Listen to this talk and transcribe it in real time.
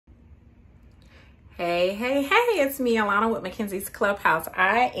Hey, it's me, Alana with Mackenzie's Clubhouse.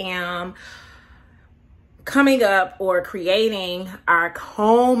 I am coming up or creating our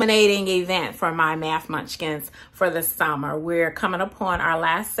culminating event for my Math Munchkins for the summer. We're coming upon our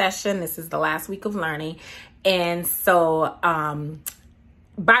last session. This is the last week of learning. And so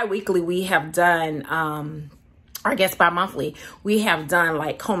bi-weekly we have done, I guess bi-monthly, we have done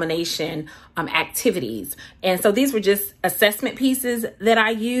like culmination activities. And so these were just assessment pieces that I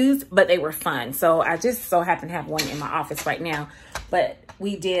used, but they were fun. So I just so happen to have one in my office right now. But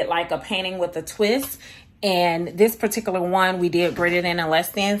we did like a painting with a twist. And this particular one, we did greater than and less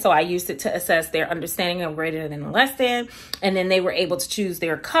than. So I used it to assess their understanding of greater than and less than. And then they were able to choose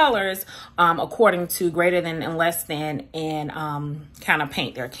their colors according to greater than and less than, and kind of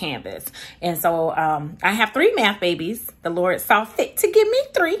paint their canvas. And so I have 3 math babies. The Lord saw fit to give me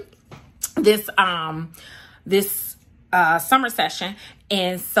 3 this summer session.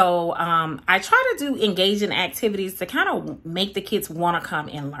 And so I try to do engaging activities to kind of make the kids want to come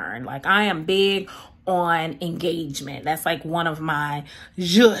and learn. Like, I am big on engagement. That's like one of my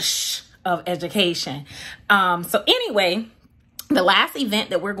zhush of education. So anyway, the last event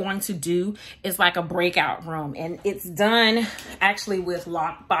that we're going to do is like a breakout room, and it's done actually with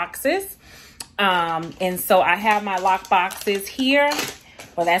lock boxes. And so I have my lock boxes here.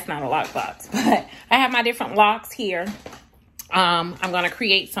 Well, that's not a lock box, but I have my different locks here. I'm going to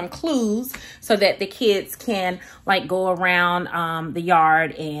create some clues so that the kids can like go around the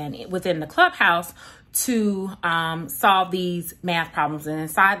yard and within the clubhouse to solve these math problems. And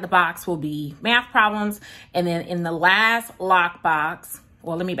inside the box will be math problems. And then in the last lock box,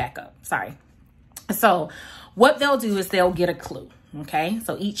 well, let me back up. Sorry. So what they'll do is they'll get a clue. Okay.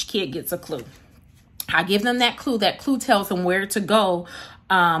 So each kid gets a clue. I give them that clue. That clue tells them where to go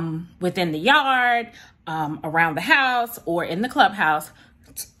within the yard, around the house, or in the clubhouse,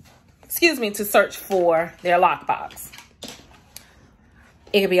 to search for their lockbox.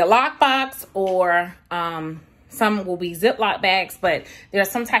 It could be a lockbox, or some will be Ziploc bags, but there's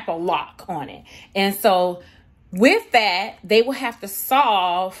some type of lock on it. And so with that, they will have to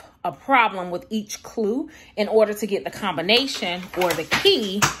solve a problem with each clue in order to get the combination or the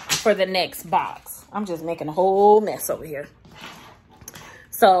key for the next box. I'm just making a whole mess over here.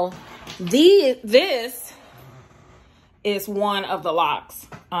 So this is one of the locks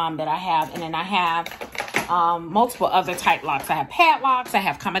that I have. And then I have multiple other type locks. I have padlocks, I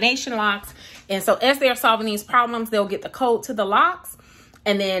have combination locks. And so as they're solving these problems, they'll get the code to the locks.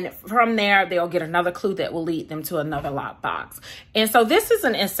 And then from there, they'll get another clue that will lead them to another lockbox. And so this is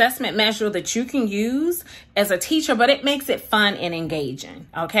an assessment measure that you can use as a teacher, but it makes it fun and engaging.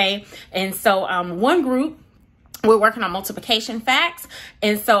 Okay. And so one group, we're working on multiplication facts.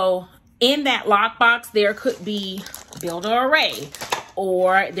 And so in that lockbox, there could be build an array,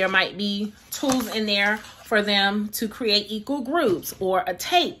 or there might be tools in there for them to create equal groups, or a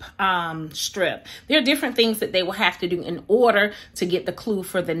tape strip. There are different things that they will have to do in order to get the clue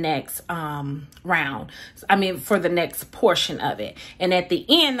for the next round. I mean, for the next portion of it. And at the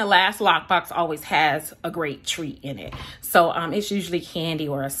end, the last lockbox always has a great treat in it. So it's usually candy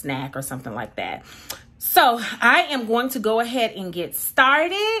or a snack or something like that. So I am going to go ahead and get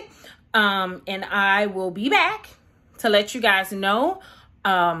started. And I will be back to let you guys know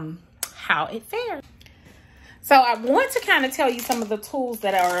how it fared. So I want to kind of tell you some of the tools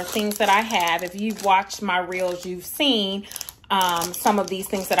that are things that I have. If you've watched my reels, you've seen some of these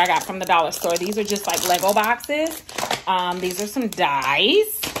things that I got from the dollar store. These are just like Lego boxes. These are some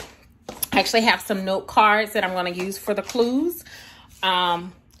dies. I actually have some note cards that I'm going to use for the clues.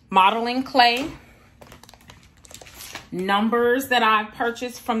 Modeling clay. Numbers that I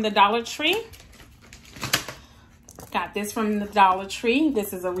purchased from the Dollar Tree. Got this from the Dollar Tree.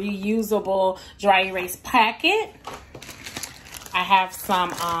 This is a reusable dry erase packet. I have some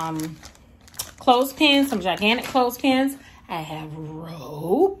clothespins, some gigantic clothespins. I have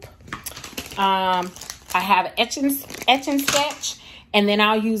rope. I have etch and sketch. And then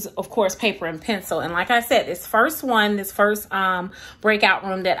I'll use, of course, paper and pencil. And like I said, this first breakout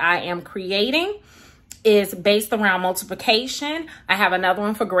room that I am creating is based around multiplication. I have another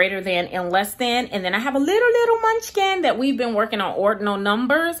one for greater than and less than. And then I have a little munchkin that we've been working on ordinal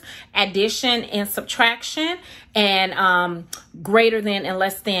numbers, addition and subtraction, and greater than and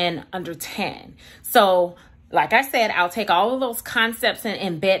less than under 10. So like I said, I'll take all of those concepts and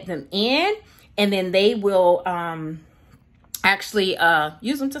embed them in, and then they will actually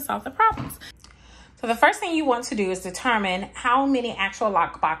use them to solve the problems. So the first thing you want to do is determine how many actual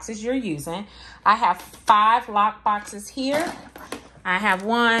lock boxes you're using. I have 5 lock boxes here. I have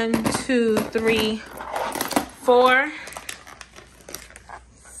 1, 2, 3, 4,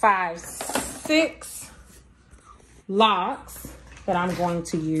 5, 6, 6 locks that I'm going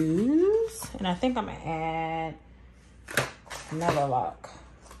to use. And I think I'm gonna add another lock.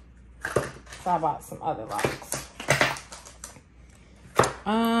 So I bought some other locks.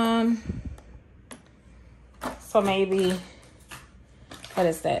 So maybe, what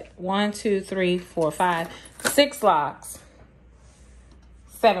is that? 1, 2, 3, 4, 5, 6 locks.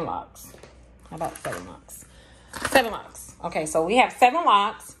 7 locks. How about 7 locks? 7 locks. Okay, so we have 7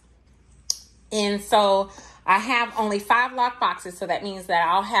 locks. And so I have only 5 lock boxes. So that means that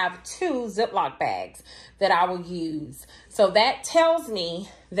I'll have 2 Ziploc bags that I will use. So that tells me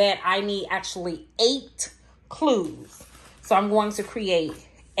that I need actually 8 clues. So I'm going to create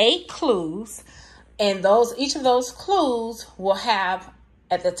 8 clues. And each of those clues will have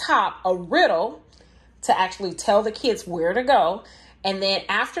at the top a riddle to actually tell the kids where to go. And then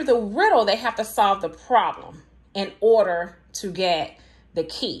after the riddle, they have to solve the problem in order to get the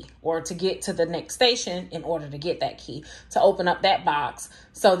key, or to get to the next station in order to get that key, to open up that box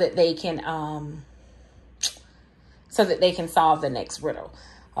so that they can solve the next riddle.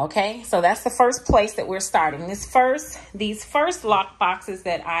 Okay, so that's the first place that we're starting. These first lock boxes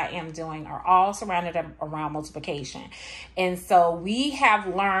that I am doing are all surrounded around multiplication. And so we have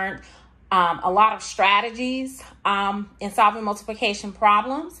learned a lot of strategies in solving multiplication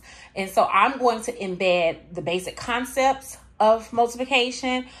problems. And so I'm going to embed the basic concepts of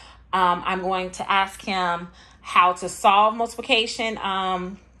multiplication. I'm going to ask him how to solve multiplication,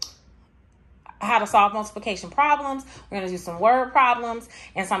 problems. We're going to do some word problems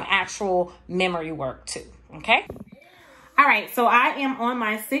and some actual memory work too. Okay. All right. So I am on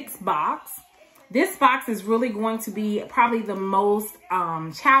my 6th box. This box is really going to be probably the most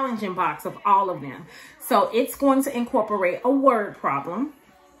challenging box of all of them. So it's going to incorporate a word problem.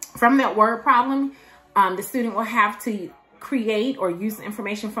 From that word problem, the student will have to create or use the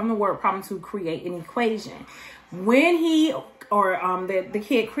information from the word problem to create an equation. When he or the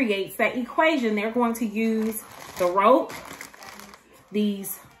kid creates that equation, they're going to use the rope,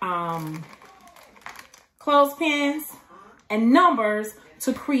 these clothespins, and numbers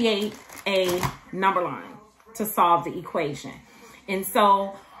to create a number line to solve the equation. And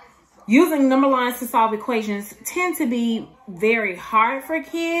so using number lines to solve equations tend to be very hard for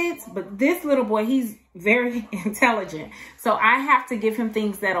kids, but this little boy, he's very intelligent. So I have to give him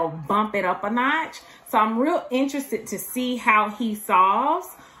things that'll bump it up a notch. So I'm real interested to see how he solves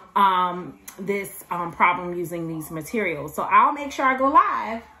this problem using these materials. So I'll make sure I go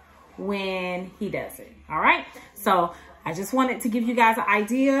live when he does it. All right. So I just wanted to give you guys an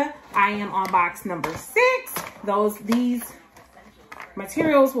idea. I am on box number 6. These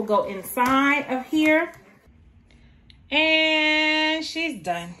materials will go inside of here. And she's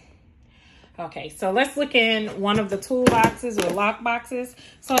done. Okay, so let's look in one of the toolboxes or lock boxes.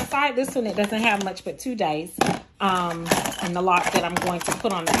 So inside this one, it doesn't have much but 2 dice and the lock that I'm going to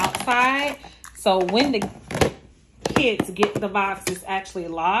put on the outside. So when the kids get the box, it's actually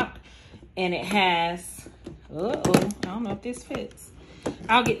locked, and it has, I don't know if this fits.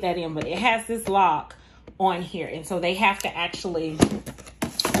 I'll get that in, but it has this lock on here. And so they have to actually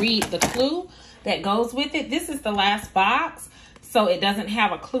read the clue that goes with it. This is the last box, so it doesn't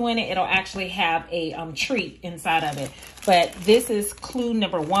have a clue in it. It'll actually have a treat inside of it. But this is clue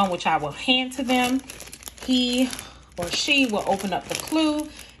number 1, which I will hand to them. He or she will open up the clue,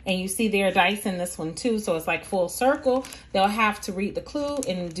 and you see their dice in this one too, so it's like full circle. They'll have to read the clue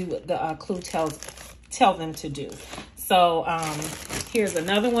and do what the clue tell them to do. So here's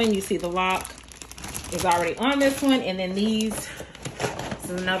another one. You see the lock is already on this one, and then this is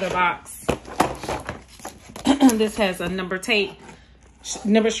another box. This has a number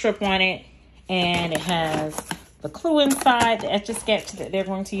strip on it, and it has the clue inside, the Etch-a-Sketch that they're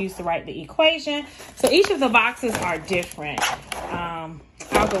going to use to write the equation. So each of the boxes are different.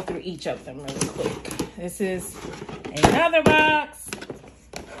 I'll go through each of them really quick. This is another box,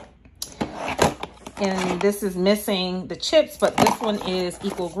 and this is missing the chips, but this one is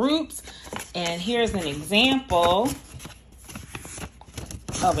equal groups. And here's an example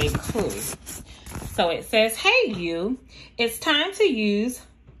of a clue. So it says, hey, you, it's time to use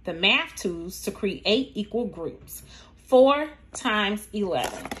the math tools to create equal groups. 4 times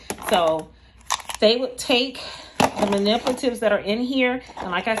 11. So they would take the manipulatives that are in here.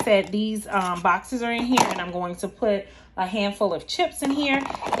 And like I said, these boxes are in here, and I'm going to put a handful of chips in here.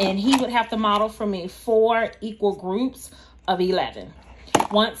 And he would have to model for me 4 equal groups of 11.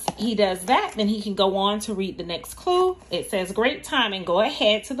 Once he does that, then he can go on to read the next clue. It says, great timing, go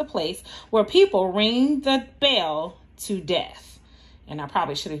ahead to the place where people ring the bell to death. And I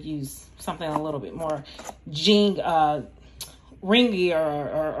probably should have used something a little bit more ringier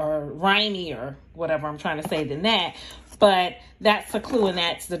or rhymy or whatever I'm trying to say than that. But that's the clue, and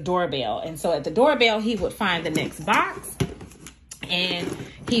that's the doorbell. And so at the doorbell, he would find the next box, and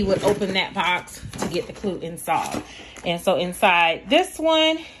he would open that box to get the clue inside. And so inside this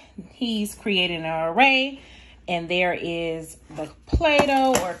one, he's creating an array, and there is the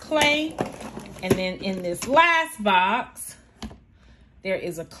Play-Doh or clay. And then in this last box, there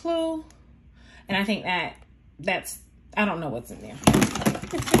is a clue. And I think that's, I don't know what's in there.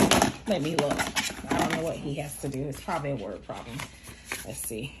 Let me look. I don't know what he has to do. It's probably a word problem. Let's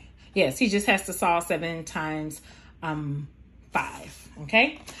see. Yes, he just has to solve 7 times 5.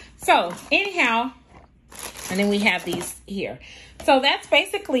 Okay. So anyhow, and then we have these here. So that's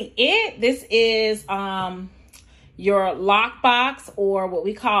basically it. This is your lockbox, or what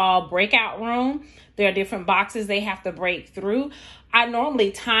we call breakout room. There are different boxes they have to break through. I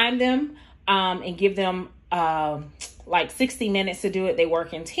normally time them and give them like 60 minutes to do it. They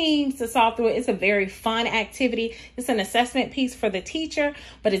work in teams to solve through it. It's a very fun activity. It's an assessment piece for the teacher,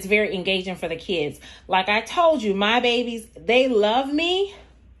 but it's very engaging for the kids. Like I told you, my babies, they love me,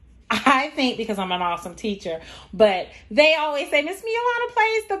 I think, because I'm an awesome teacher. But they always say, Miss Miolana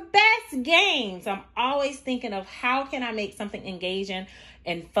plays the best games. I'm always thinking of how can I make something engaging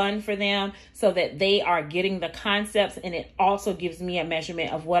and fun for them so that they are getting the concepts, and it also gives me a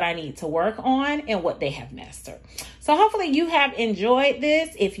measurement of what I need to work on and what they have mastered. So hopefully you have enjoyed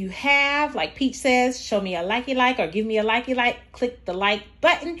this. If you have, like Peach says, show me a likey like or give me a likey like. Click the like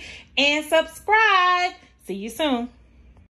button and subscribe. See you soon.